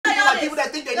people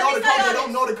that think they know the code, they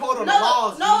don't know the code on the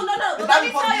laws. No. It's Let not me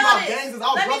supposed tell to be y'all about this. gangs. It's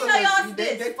our Let me tell y'all brotherhood.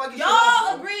 this. They fucking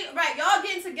y'all agree, right? Y'all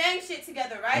get into gang shit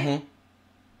together, right? Mm-hmm.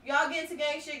 Y'all get into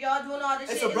gang shit. Y'all doing all this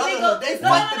It's shit. a brotherhood. They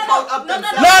fucked the code up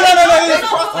themselves. No.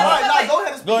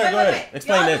 Go ahead. Go ahead.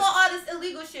 Explain this. Y'all doing all this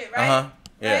illegal shit, right?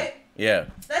 Yeah. Right? Yeah.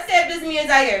 Let's say if this is me and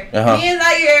Zaire. Me and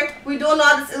Zaire, we doing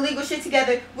all this illegal shit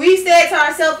together. We said to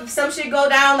ourselves, if some shit go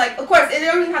down, like, of course, it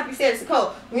don't even have to be said, it's a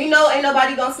code. We know ain't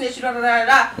nobody gonna snitch, We gonna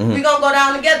go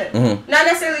down together. Not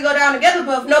necessarily go down together,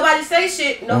 but if nobody say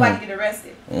shit, nobody get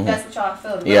arrested. That's what y'all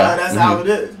feel. Yeah, that's how it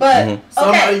is. But,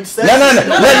 okay. No.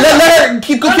 Let her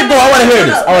keep going. I want to hear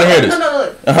this.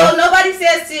 No. So nobody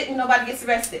says shit and nobody gets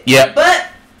arrested. Yeah. But,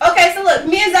 okay, so look,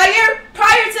 me and Zaire,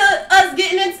 prior to us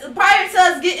getting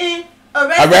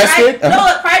arrested? Right?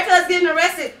 No, prior to us getting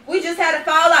arrested, we just had a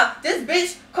fallout. This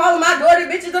bitch calling my daughter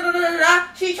bitches,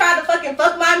 She tried to fucking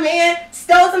fuck my man,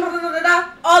 stole some,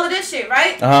 all of this shit,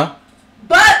 right?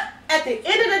 But at the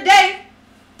end of the day,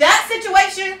 that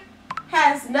situation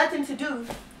has nothing to do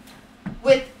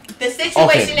with the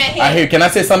situation at hand. I hear. Can I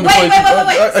say something? Wait. So when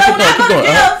I go to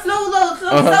jail,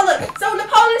 so when the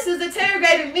police is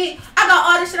interrogating me, I got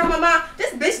all this shit on my mind.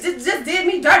 This bitch just did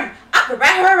me dirty. I could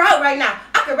rat her out right now.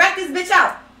 I could rat this bitch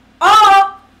out.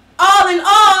 All in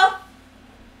all,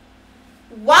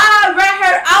 why rat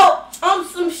her out on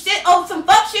some shit, some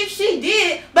fuck shit she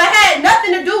did, but had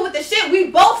nothing to do with the shit we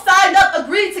both signed up,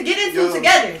 agreed to get into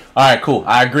together? All right, cool.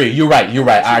 I agree. You're right.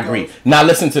 I agree. Now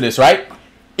listen to this, right?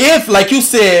 If, like you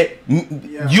said,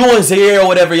 you and Zaire or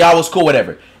whatever, y'all was cool,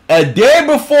 whatever. A day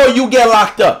before you get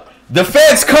locked up, the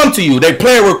feds come to you. They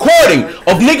play a recording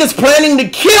of niggas planning to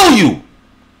kill you.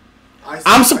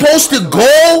 I'm supposed to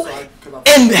go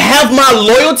and have my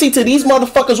loyalty to these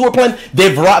motherfuckers who are planning.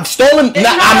 They've stolen.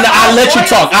 I'll let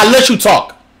you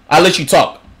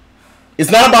talk. It's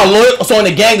not about loyalty. So in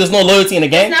the gang, there's no loyalty in the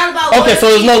gang? It's not about loyalty. Okay, so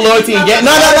there's no loyalty in gangs.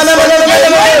 No.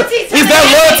 Is there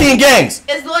loyalty in gangs?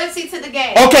 It's loyalty to the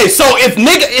gang. Okay, so if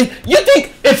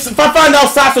I find out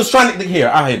 6ix9ine's trying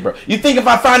to bro. You think if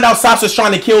I find out 6ix9ine's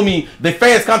trying to kill me, the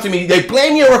fans come to me, they play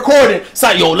me a recording,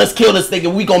 say, yo, let's kill this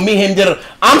nigga, we gonna meet him.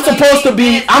 I'm supposed to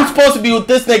be with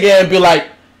this nigga and be like,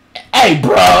 hey,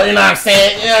 bro, you know what I'm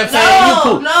saying? You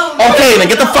cool. Okay, then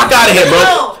get the fuck out of here,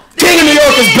 bro. King of New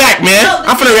York is back, man.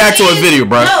 I'm finna react to a video,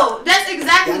 bro. No, that's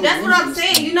what I'm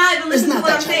saying. You're not even listening to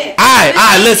what I'm saying.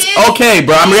 Alright, listen. Okay,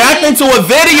 bro, I'm reacting to a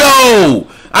video.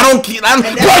 Bro, you've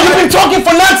been talking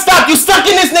for nonstop. You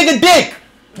sucking this nigga dick.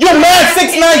 You're mad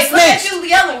 6ix9ine snitch. You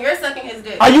yelling. You're sucking his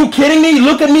dick. Are you kidding me?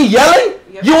 Look at me yelling.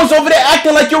 You was over there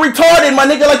acting like you're retarded, my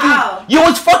nigga. Like you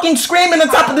was fucking screaming on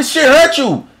top of this shit. Hurt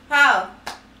you? How?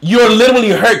 You're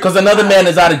literally hurt because another man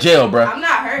is out of jail, bro. I'm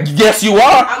not hurt. Yes, you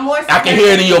are. I'm more I can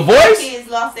hear it in your voice.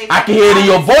 I can hear it in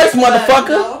your voice, motherfucker.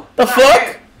 No, the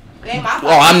fuck? It ain't my fault.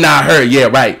 Oh, I'm not hurt. Yeah,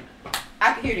 right.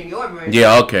 I can hear it in your voice.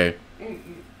 Yeah, okay.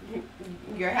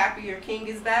 You're happy your king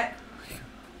is back?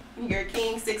 Your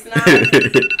king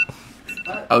 6ix9ine?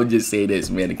 I would just say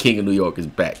this, man. The king of New York is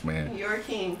back, man. You're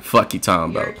king. Fuck you,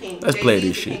 Tom, bro. Let's play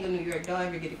this shit. King of New York. Don't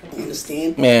ever get it confused.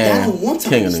 Understand? Man, y'all don't want to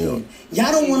king understand. of New York.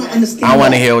 Y'all don't want to understand. I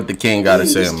want to hear what the king got to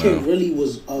say, this man. kid really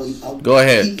was. Go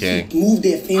ahead, king. He moved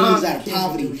their families out of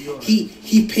poverty.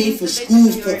 He paid for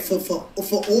schools for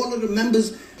all of the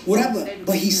members, whatever.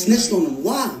 But he snitched on them.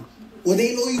 Why? Were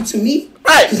they loyal to me?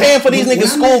 Right, paying for these niggas'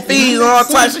 school fees and all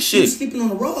types of shit. Sleeping on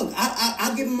the rug.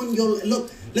 I give him money. Yo,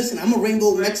 look, listen. I'm a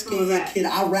rainbow Mexican kid.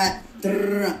 I rap.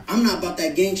 I'm not about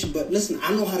that gang shit, but listen,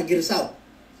 I know how to get us out.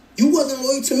 You wasn't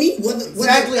loyal to me.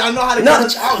 Exactly, I know how to get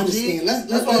us out. Understand? Let's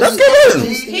get it.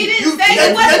 He didn't say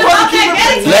he wasn't about that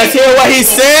gang. Let's hear what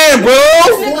he's saying, bro.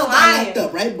 Before I got locked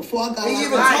up, right? Before I got He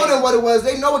even locked up. told her what it was.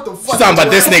 They know what the fuck. She's talking about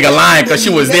this nigga lying because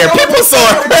she was there. People saw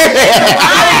her.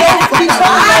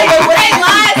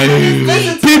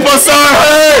 People saw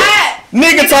her.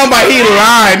 Nigga talking about he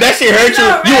lied. That shit hurt you.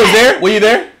 You was there? Were you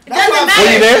there? Doesn't matter.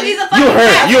 Were you there? You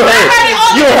hurt. You hurt.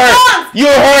 You hurt.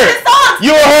 You hurt.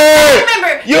 You hurt.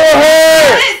 You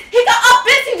hurt. He got up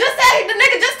bitch. He just said the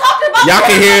nigga just talking about. Y'all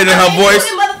can hear it in her voice.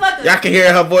 Y'all can hear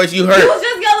it in her voice. You hurt. You was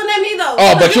just yelling at me though.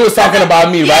 Oh, but you was talking about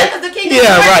me, right?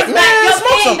 Yeah, right. Man,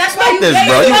 smoke this,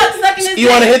 bro. You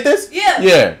want to hit this? Yeah.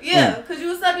 Yeah. Yeah, because you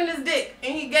was sucking his dick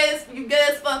and you gay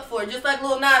as fuck for it. Just like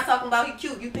Lil Nas talking about he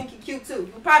cute. You think he cute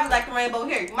too. You probably like a rainbow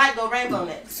hair. You might go rainbow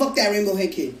next. Fuck that rainbow hair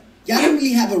kid. Y'all don't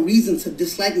really have a reason to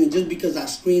dislike me just because I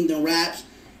screamed in raps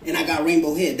and I got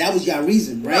rainbow hair. That was y'all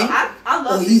reason, right? No, I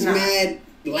love he's mad,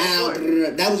 loud.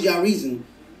 That was y'all reason.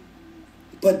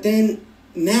 But then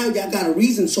now y'all got a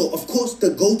reason. So of course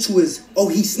the go-to is, oh,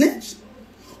 he snitched.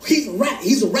 He's a rat.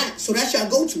 He's a rat. So that's y'all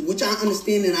go-to, which I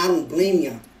understand and I don't blame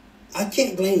y'all. I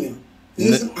can't blame y'all.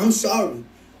 Listen, I'm sorry.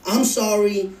 I'm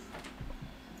sorry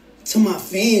to my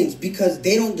fans because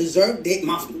they don't deserve that.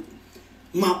 My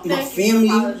family,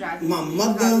 my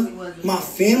mother, my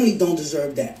family don't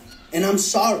deserve that. And I'm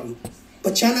sorry.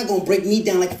 But y'all not gonna break me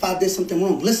down like if I did something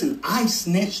wrong. Listen, I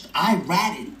snitched, I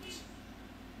ratted.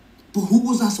 But who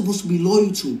was I supposed to be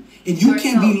loyal to? And you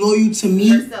can't be loyal to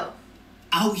me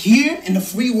out here in the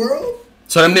free world?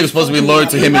 So them niggas supposed to be loyal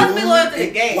to him. You're supposed to be loyal to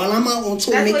the game. While I'm out on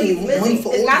tour making money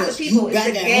for all of us, you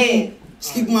back at home,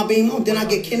 sleep with my baby mom, then I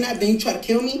get kidnapped, then you try to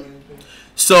kill me?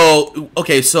 So,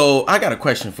 okay, so I got a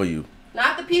question for you.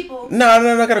 Not the people. No,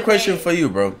 I got a question for you,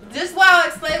 bro. Just while I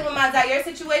explained with my Zaire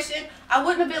situation, I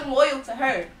wouldn't have been loyal to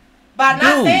her. By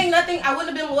not saying nothing, I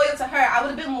wouldn't have been loyal to her. I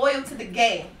would have been loyal to the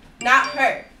game, not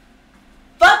her.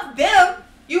 Fuck them.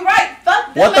 You right.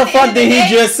 Fuck them. What the fuck did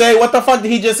he just say? What the fuck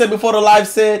did he just say before the live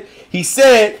said? He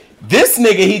said, this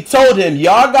nigga, he told him,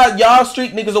 y'all got y'all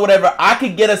street niggas or whatever, I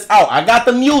could get us out. I got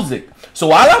the music. So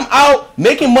while I'm out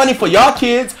making money for y'all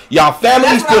kids, y'all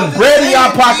families putting bread in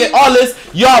y'all pocket, all this,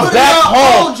 y'all back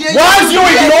home. Why is you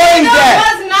ignoring that?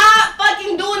 Was not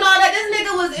fucking doing all that. This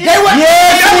nigga was in.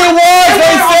 Yes, he was.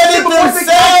 They said it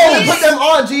themselves. Put them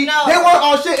on, G. They weren't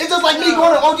on shit. It's just like me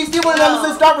going to OG Steve and them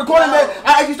and start recording that.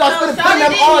 I actually start putting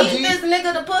them on, G. And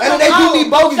they do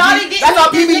me bogus, G. That's how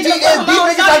PBG is. These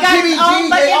niggas like PBG,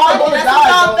 they all gonna die, bro.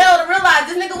 Y'all failed to realize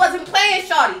this nigga wasn't playing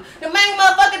shawty. The main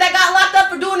motherfucker that got locked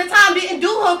up for doing the time didn't do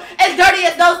him as dirty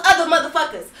as those other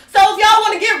motherfuckers. So if y'all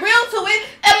want to get real to it,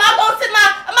 am I gonna sit my?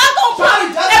 Am I gonna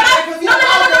promise? No.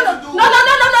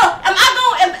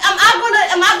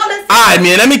 Am I gonna? All right,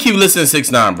 man. Let me keep listening to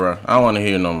 6ix9ine, bro. I don't want to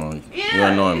hear no more. Yeah, you're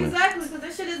annoying exactly. Because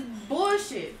this shit is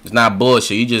bullshit. It's not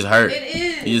bullshit. You just hurt. It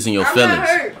is. You just in your I'm feelings. not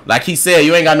hurt. Like he said,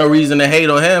 you ain't got no reason to hate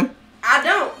on him. I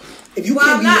don't. If you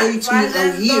can't be loyal to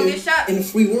me out here in the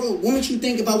free world, why don't you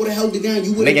think about what the hell did down?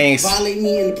 You wouldn't violate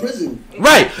me in the prison.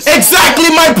 Right. Exactly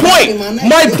my point.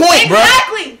 My point, bro.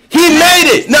 Exactly. He made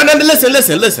it. No, listen.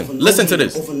 Listen to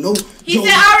this. He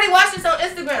said, I already watched this on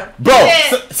Instagram. Bro,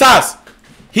 Sas,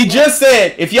 he just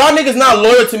said, if y'all niggas not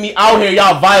loyal to me out here,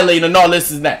 y'all violating and all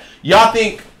this and that. Y'all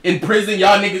think in prison,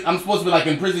 y'all niggas, I'm supposed to be like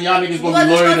in prison, y'all niggas gonna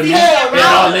be loyal to me and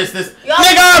all this. Nigga,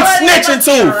 I'm snitching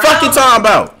too. Fuck you talking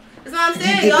about? That's what I'm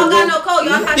saying. Y'all got no code.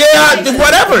 Y'all not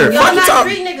whatever. Y'all not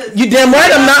street niggas. You damn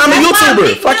right I'm not. I'm a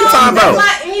YouTuber. Fuck you talking about?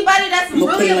 Anybody that's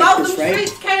really about them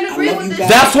streets can't agree with this.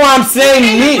 That's why I'm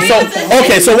saying me. So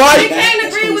okay, so why? You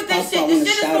can't agree with this shit. This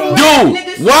shit is from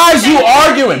dude, why is you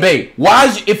arguing, babe? Why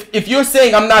is if you're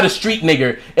saying I'm not a street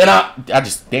nigger and I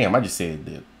just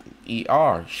said the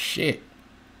ER shit.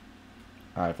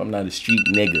 All right, if I'm not a street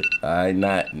nigga, I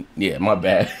not my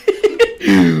bad,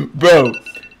 bro.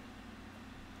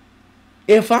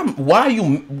 If I'm, why are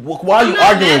you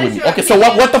arguing with me? Okay, so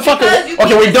what the fuck?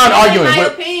 Okay, we're done arguing.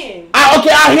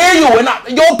 I hear you,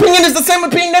 and your opinion is the same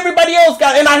opinion everybody else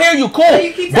got, and I hear you, cool.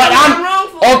 But I'm wrong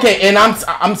for okay, and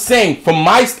I'm saying from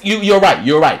you're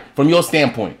right. From your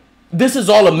standpoint, this is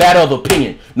all a matter of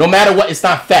opinion. No matter what, it's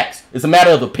not facts. It's a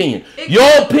matter of opinion.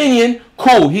 Your opinion,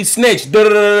 cool. He snitched,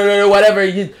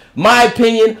 whatever. My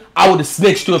opinion, I would have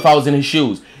snitched too if I was in his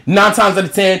shoes. 9 times out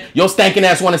of 10, your stankin'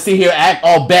 ass want to sit here act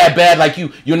all bad like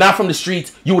you're not from the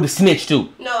streets. You would have snitched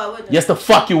too. No, I wouldn't. Yes, the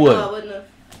fuck you would. No, I wouldn't have.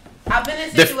 I've been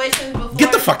in situations before.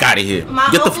 Get the fuck out of here. My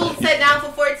uncle sat down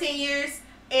for 14 years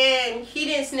and he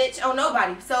didn't snitch on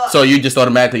nobody. So you just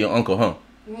automatically your uncle, huh?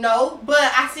 No, but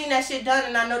I seen that shit done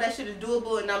and I know that shit is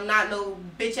doable and I'm not no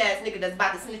bitch ass nigga that's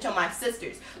about to snitch on my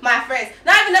sisters, my friends.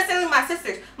 Not even necessarily my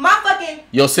sisters. My fucking...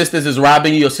 Your sisters is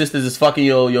robbing you, your sisters is fucking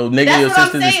your nigga, that's your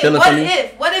sisters is stealing from you?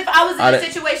 What if I was in a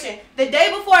situation the day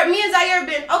before me and Zaire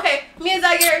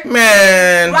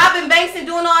man, robbing banks and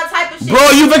doing all type of shit.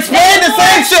 Bro, you've explained the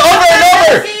same shit over and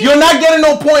over. You're not getting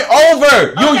no point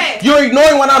over. You're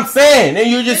ignoring what I'm saying and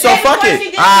you're just so fuck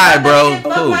it. Alright, bro.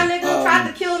 Fuck my nigga,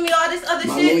 tried to kill me, all this other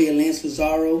my shit. My lawyer, Lance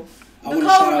Lazaro. I want to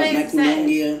shout out Michael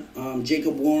Longia,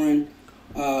 Jacob Warren.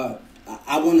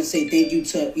 I want to say thank you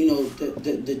to,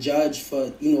 the judge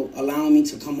for, allowing me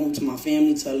to come home to my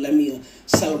family, to let me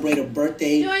celebrate a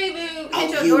birthday. You don't even out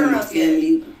hit here your with daughter my up yet.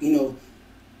 family,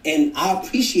 and I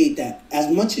appreciate that. As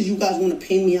much as you guys want to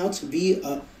pay me out to be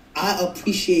I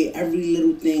appreciate every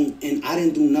little thing, and I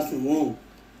didn't do nothing wrong.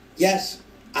 Yes,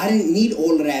 I didn't need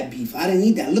all of that beef. I didn't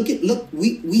need that. Look,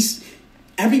 we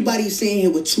everybody's saying here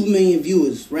with 2 million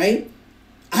viewers, right?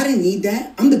 I didn't need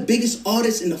that. I'm the biggest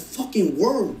artist in the fucking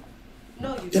world.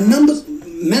 No, you the don't. Numbers,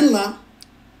 men lie,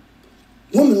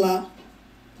 women lie,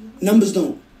 numbers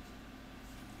don't.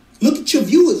 Look at your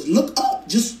viewers. Look up.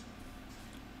 Just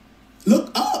look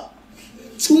up.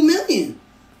 2 million.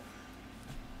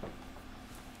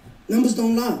 Numbers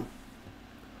don't lie.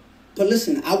 But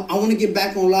listen, I want to get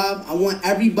back on live. I want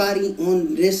everybody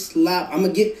on this live.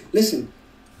 Listen,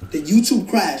 the YouTube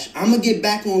crash. I'm going to get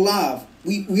back on live.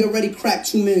 We already cracked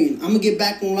 2 million. I'm going to get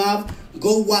back on live.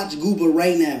 Go watch Gooba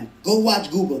right now. Go watch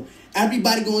Gooba.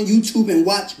 Everybody go on YouTube and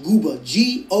watch Gooba.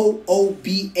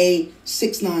 Gooba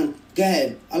 6ix9ine. Go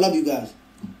ahead. I love you guys.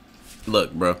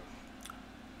 Look, bro.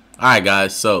 Alright,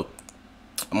 guys. So,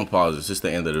 I'm going to pause this. This is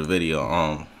the end of the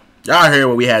video. Y'all heard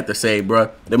what we had to say,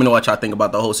 bro. Let me know what y'all think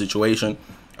about the whole situation.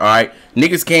 Alright?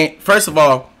 Niggas can't... First of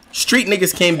all, street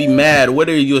niggas can't be mad.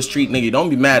 Whether you're a street nigga, don't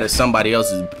be mad at somebody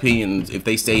else's opinions if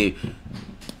they say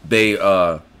they're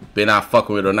not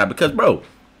fucking with it or not. Because, bro,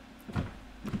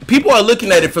 people are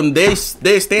looking at it from their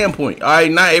standpoint. Alright?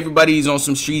 Not everybody's on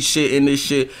some street shit in this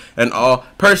shit and all.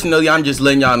 Personally, I'm just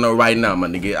letting y'all know right now, my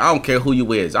nigga. I don't care who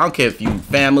you is. I don't care if you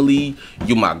family,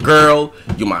 you my girl,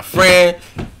 you my friend.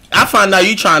 I find out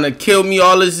you trying to kill me,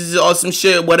 all this is all some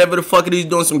shit, whatever the fuck it is,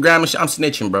 doing some grammar shit. I'm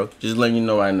snitching, bro. Just letting you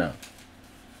know right now.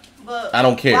 But I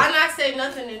don't care. Why not say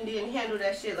nothing and then handle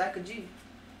that shit like a G?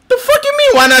 The fuck you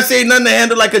mean? Why not say nothing to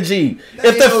handle like a G?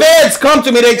 If the feds come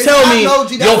to me, they tell me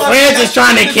your friends is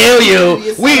trying to kill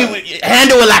you. We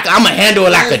handle it like I'ma handle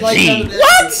it like a G.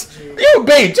 What? Yo,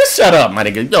 babe, just shut up, my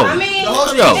nigga. Yo, I mean,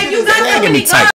 if you got give me tight.